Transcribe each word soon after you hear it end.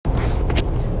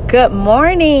Good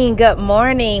morning. Good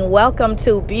morning. Welcome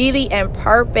to Beauty and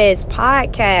Purpose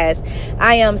Podcast.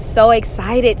 I am so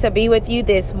excited to be with you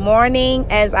this morning,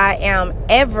 as I am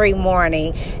every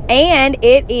morning. And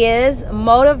it is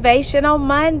Motivational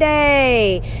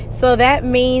Monday. So that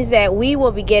means that we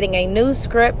will be getting a new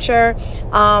scripture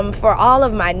for all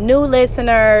of my new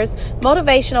listeners.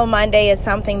 Motivational Monday is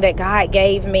something that God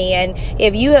gave me. And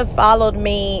if you have followed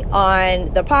me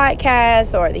on the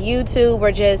podcast or the YouTube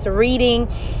or just reading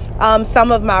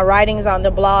some of my writings on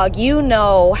the blog, you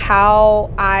know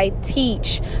how I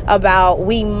teach about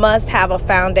we must have a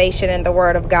foundation in the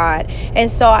Word of God. And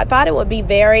so I thought it would be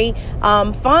very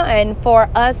fun for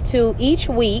us to each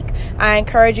week. I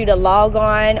encourage you to log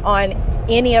on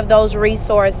any of those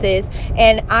resources,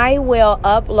 and I will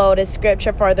upload a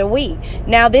scripture for the week.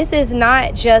 Now, this is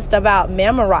not just about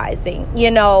memorizing,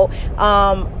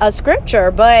 a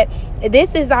scripture, but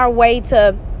this is our way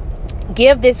to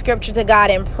give this scripture to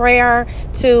God in prayer,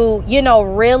 to,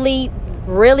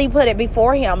 really put it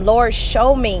before Him. Lord,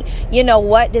 show me,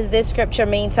 what does this scripture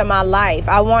mean to my life?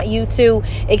 I want you to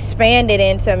expand it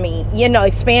into me,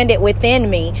 expand it within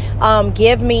me.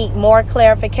 Give me more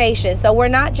clarification. So we're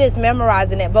not just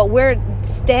memorizing it, but we're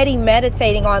steady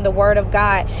meditating on the Word of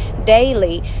God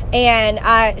daily. And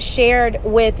I shared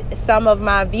with some of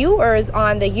my viewers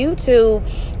on the YouTube,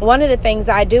 one of the things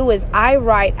I do is I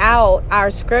write out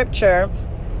our scripture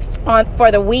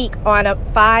for the week on a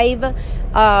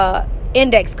 5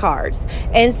 index cards.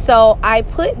 And so I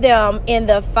put them in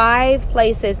the 5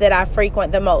 places that I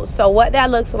frequent the most. So what that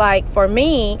looks like for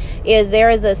me is there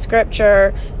is a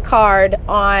scripture card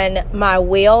on my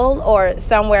wheel or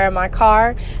somewhere in my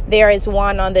car. There is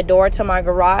one on the door to my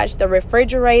garage, the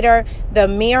refrigerator, the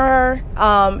mirror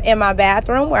in my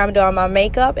bathroom where I'm doing my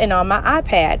makeup, and on my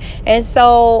iPad. And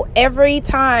so every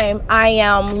time I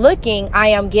am looking, I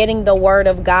am getting the Word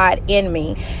of God in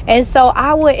me. And so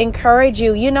I would encourage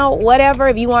you, whatever,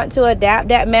 if you want to adapt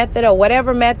that method or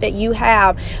whatever method you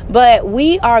have, but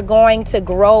we are going to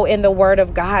grow in the Word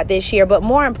of God this year. But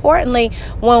more importantly,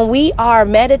 when we are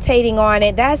meditating on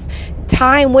it, that's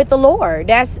time with the Lord.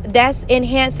 That's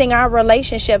enhancing our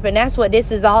relationship, and that's what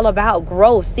this is all about: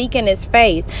 growth, seeking His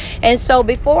face. And so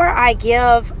before I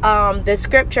give the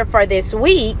scripture for this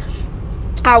week,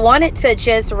 I wanted to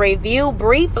just review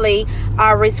briefly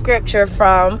our scripture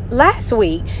from last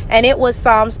week, and it was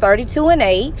Psalms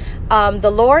 32:8.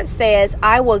 The Lord says,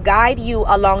 I will guide you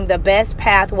along the best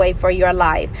pathway for your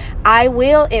life. I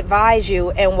will advise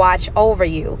you and watch over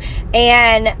you.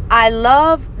 And I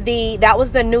love that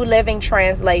was the New Living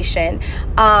Translation.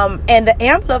 And the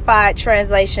Amplified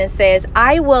Translation says,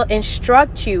 I will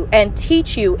instruct you and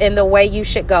teach you in the way you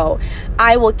should go.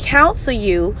 I will counsel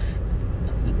you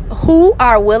who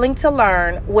are willing to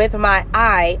learn with my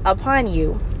eye upon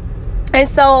you. And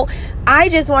so I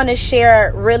just want to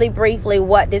share really briefly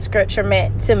what this scripture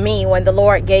meant to me when the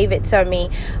Lord gave it to me.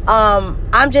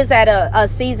 I'm just at a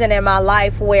season in my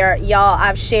life where, y'all,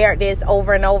 I've shared this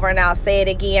over and over, and I'll say it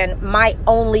again. My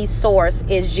only source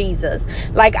is Jesus.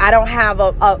 Like, I don't have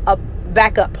a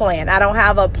backup plan. I don't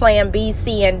have a plan B,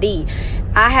 C, and D.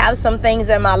 I have some things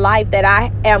in my life that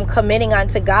I am committing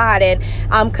unto God, and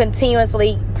I'm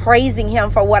continuously praising Him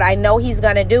for what I know He's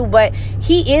going to do, but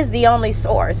He is the only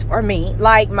source for me.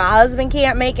 Like, my husband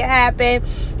can't make it happen,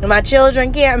 my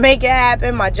children can't make it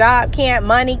happen, my job can't,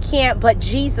 money can't, but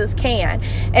Jesus can.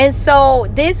 And so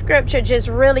this scripture just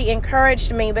really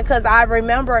encouraged me, because I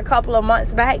remember a couple of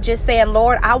months back just saying,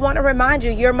 Lord, I want to remind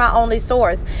you, you're my only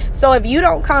source. So if you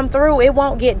don't come through, it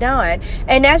won't get done.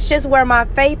 And that's just where my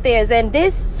faith is. And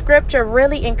this scripture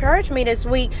really encouraged me this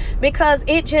week, because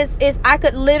it just is, I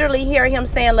could literally hear Him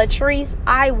saying, Latrice,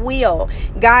 I will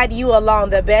guide you along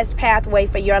the best pathway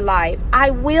for your life. I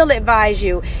will advise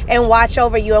you and watch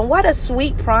over you. And what a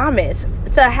sweet promise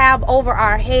to have over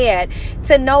our head,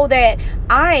 to know that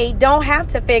I don't have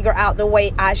to figure out the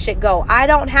way I should go. I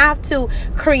don't have to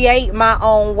create my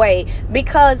own way,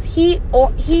 because He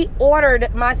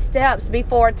ordered my steps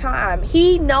before time.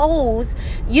 He knows,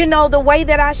 the way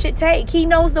that I should take. He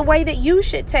knows the way that you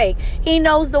should take. He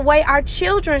knows the way our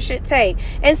children should take.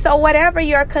 And so whatever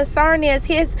your concern is,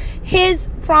 his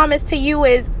promise to you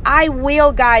is, I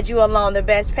will guide you along the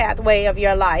best pathway of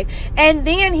your life. And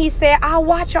then He said, I'll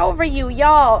watch over you,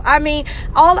 y'all. I mean,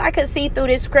 all I could see through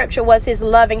this scripture was His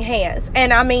loving hands.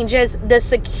 And I mean, just the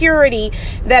security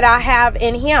that I have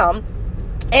in Him.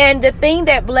 And the thing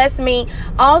that blessed me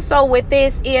also with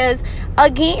this is,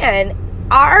 again,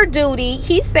 our duty.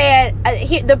 He said,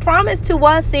 the promise to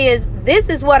us is this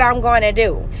is what I'm going to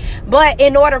do. But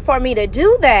in order for me to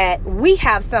do that, we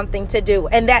have something to do,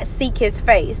 and that's seek his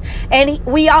face. And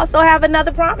we also have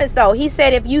another promise, though. He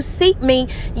said, if you seek me,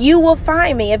 you will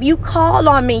find me. If you call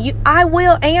on me, I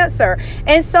will answer.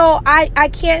 And so I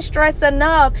can't stress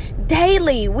enough,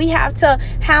 daily we have to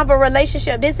have a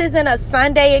relationship. This isn't a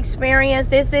Sunday experience.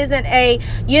 This isn't a,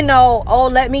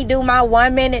 let me do my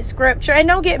 1-minute scripture. And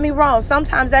don't get me wrong,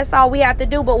 sometimes that's all we have to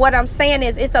do. But what I'm saying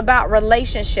is, it's about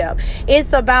relationship.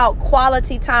 It's about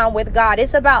quality time with God.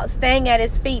 It's about staying at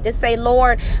his feet to say,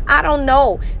 Lord, I don't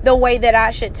know the way that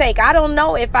I should take. I don't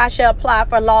know if I should apply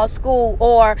for law school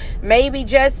or maybe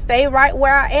just stay right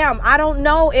where I am. I don't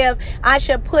know if I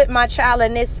should put my child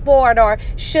in this sport, or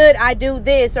should I do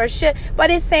this, or but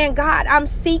it's saying, God, I'm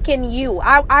seeking you.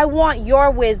 I want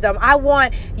your wisdom. I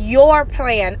want your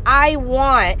plan. I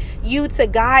want you to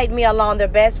guide me along the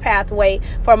best pathway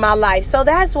for my life. So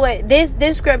that's what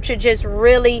this scripture just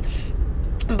really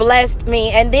blessed me.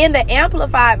 And then the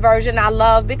amplified version I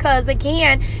love, because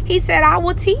again, he said, I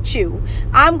will teach you.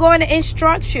 I'm going to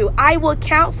instruct you. I will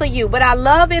counsel you. But I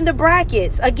love in the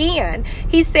brackets, again,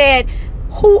 he said,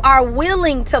 who are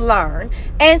willing to learn.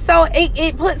 And so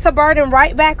it puts a burden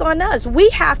right back on us. We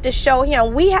have to show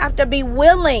him. We have to be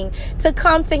willing to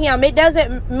come to him. It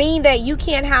doesn't mean that you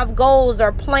can't have goals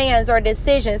or plans or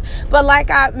decisions. But like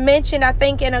I mentioned, I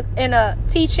think in a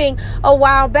teaching a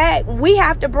while back, we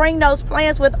have to bring those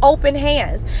plans with open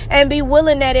hands and be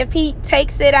willing that if he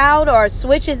takes it out or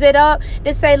switches it up,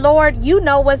 to say, Lord, you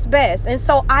know what's best. And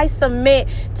so I submit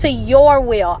to your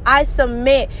will. I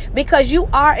submit because you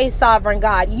are a sovereign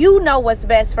God. You know what's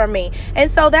best for me. And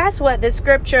so that's what the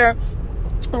scripture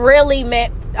really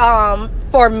meant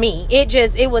for me.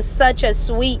 It was such a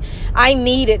sweet, I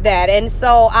needed that. And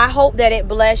so I hope that it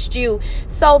blessed you.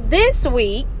 So this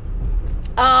week,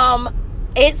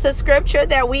 it's a scripture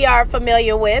that we are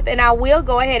familiar with, and I will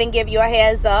go ahead and give you a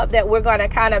heads up that we're going to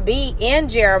kind of be in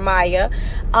Jeremiah,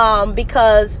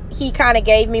 because he kind of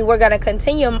gave me, we're going to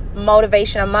continue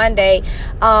Motivational Monday,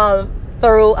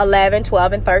 through 11,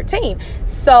 12, and 13.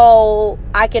 So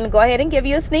I can go ahead and give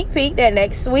you a sneak peek that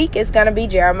next week is going to be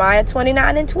Jeremiah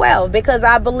 29 and 12, because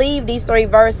I believe these 3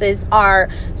 verses are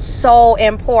so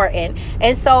important.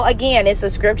 And so again, it's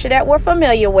a scripture that we're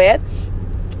familiar with.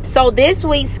 So this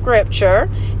week's scripture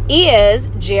is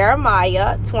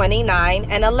Jeremiah 29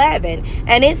 and 11.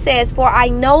 And it says, for I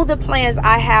know the plans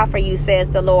I have for you,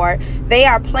 says the Lord. They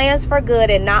are plans for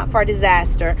good and not for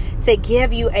disaster, to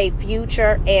give you a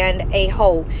future and a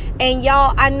hope. And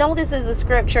y'all, I know this is a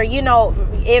scripture,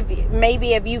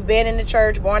 if you've been in the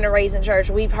church, born and raised in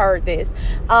church, we've heard this.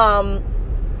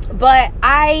 But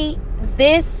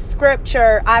this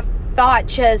scripture, I thought,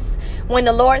 just when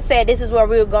the Lord said this is where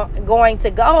we were going to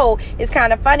go, it's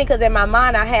kind of funny, because in my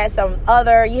mind I had some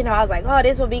other, I was like, oh,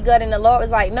 this will be good. And the Lord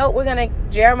was like, no, we're going to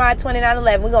Jeremiah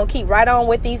 29:11. We're going to keep right on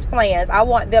with these plans. I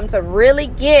want them to really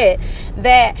get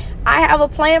that I have a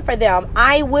plan for them.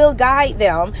 I will guide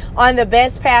them on the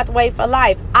best pathway for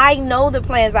life. I know the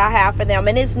plans I have for them,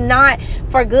 and it's not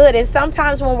for good. And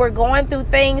sometimes when we're going through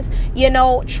things,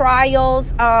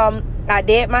 trials, I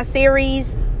did my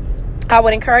series. I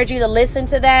would encourage you to listen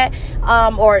to that,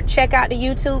 or check out the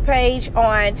YouTube page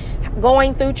on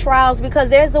going through trials, because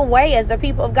there's a way, as the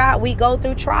people of God, we go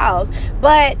through trials.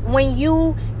 But when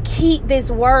you keep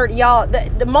this word, y'all,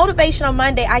 the Motivational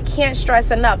Monday, I can't stress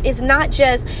enough. It's not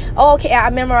just, okay, I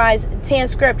memorized 10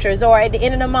 scriptures, or at the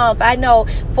end of the month, I know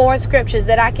 4 scriptures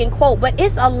that I can quote. But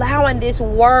it's allowing this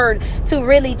word to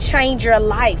really change your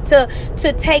life, to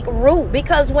take root.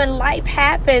 Because when life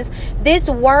happens, this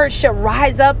word should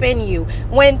rise up in you.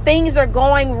 When things are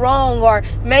going wrong, or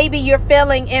maybe you're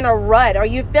feeling in a rut, or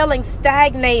you're feeling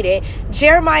stagnated,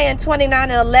 Jeremiah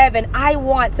 29:11, I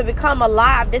want to become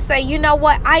alive, to say, you know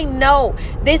what? I know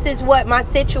this is what my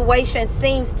situation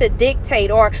seems to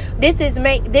dictate, or this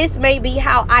may be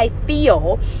how I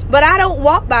feel, but I don't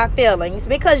walk by feelings,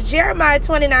 because Jeremiah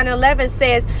 29:11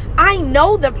 says, I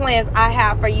know the plans I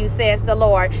have for you, says the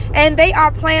Lord, and they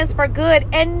are plans for good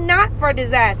and not for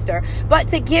disaster, but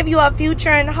to give you a future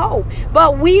and hope.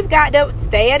 But we've got to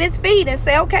stay at his feet and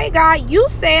say, okay, God, you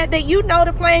said that you know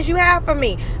the plans you have for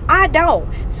me. I don't.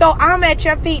 So I'm at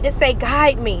your feet to say,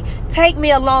 guide me, take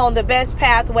me along the best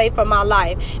pathway for my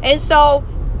life. And so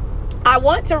I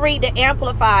want to read the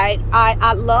Amplified.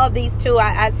 I love these two.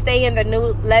 I stay in the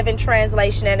New Living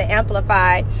Translation and the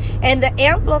Amplified. And the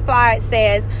Amplified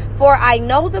says, for I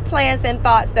know the plans and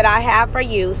thoughts that I have for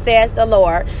you, says the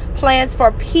Lord, plans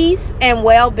for peace and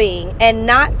well-being, and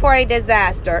not for a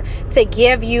disaster, to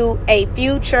give you a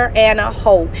future and a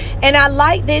hope. And I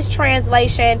like this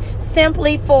translation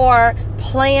simply for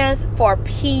plans for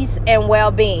peace and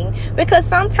well-being. Because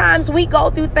sometimes we go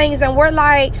through things and we're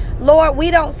like, Lord,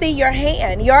 we don't see your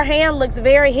hand. Your hand looks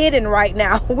very hidden right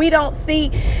now. We don't see,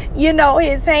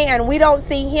 his hand. We don't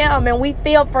see him, and we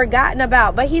feel forgotten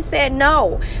about. But he said,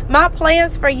 no, my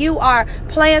plans for you are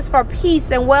plans for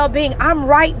peace and well-being. I'm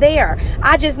right there.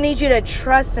 I just need you to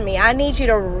trust me. I need you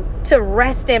to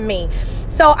rest in me.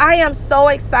 So I am so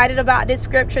excited about this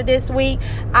scripture this week.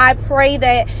 I pray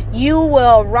that you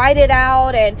will write it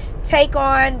out and take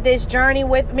on this journey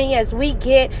with me as we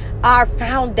get our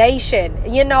foundation.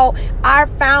 Our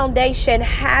foundation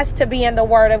has to be in the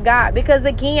Word of God, because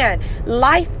again,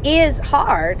 life is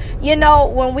hard.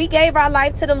 When we gave our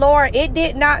life to the Lord, it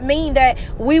did not mean that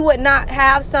we would not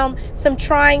have some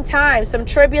trying times, some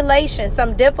tribulations,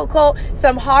 some difficult,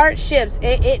 some hardships.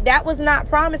 That was not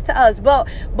promised to us. But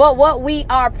what we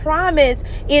are promised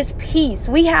is peace.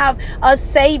 We have a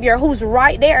Savior who's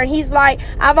right there, and he's like,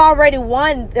 I've already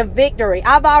won the victory.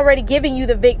 I've already given you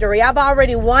the victory. I've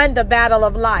already won the battle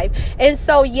of life. And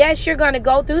so, yes, you're going to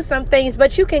go through some things,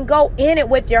 but you can go in it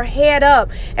with your head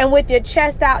up and with your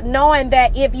chest out, knowing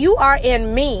that if you are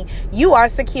in me, you are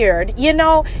secured.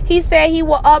 He said he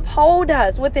will uphold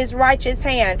us with his righteous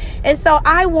hand. And so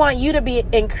I want you to be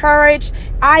encouraged.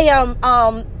 I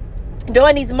am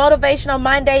doing these motivational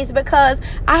Mondays because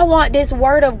I want this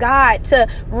word of God to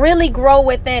really grow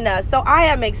within us. So I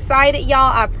am excited,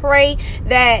 y'all. I pray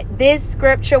that this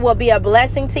scripture will be a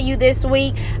blessing to you this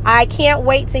week. I can't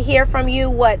wait to hear from you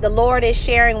what the Lord is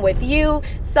sharing with you.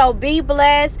 So be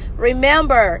blessed.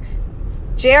 Remember,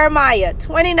 Jeremiah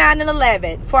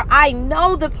 29:11, for I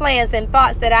know the plans and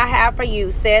thoughts that I have for you,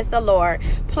 says the Lord,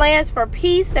 plans for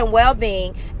peace and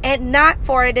well-being, and not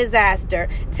for a disaster,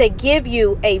 to give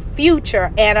you a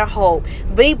future and a hope.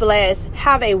 Be blessed.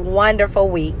 Have a wonderful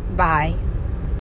week. Bye.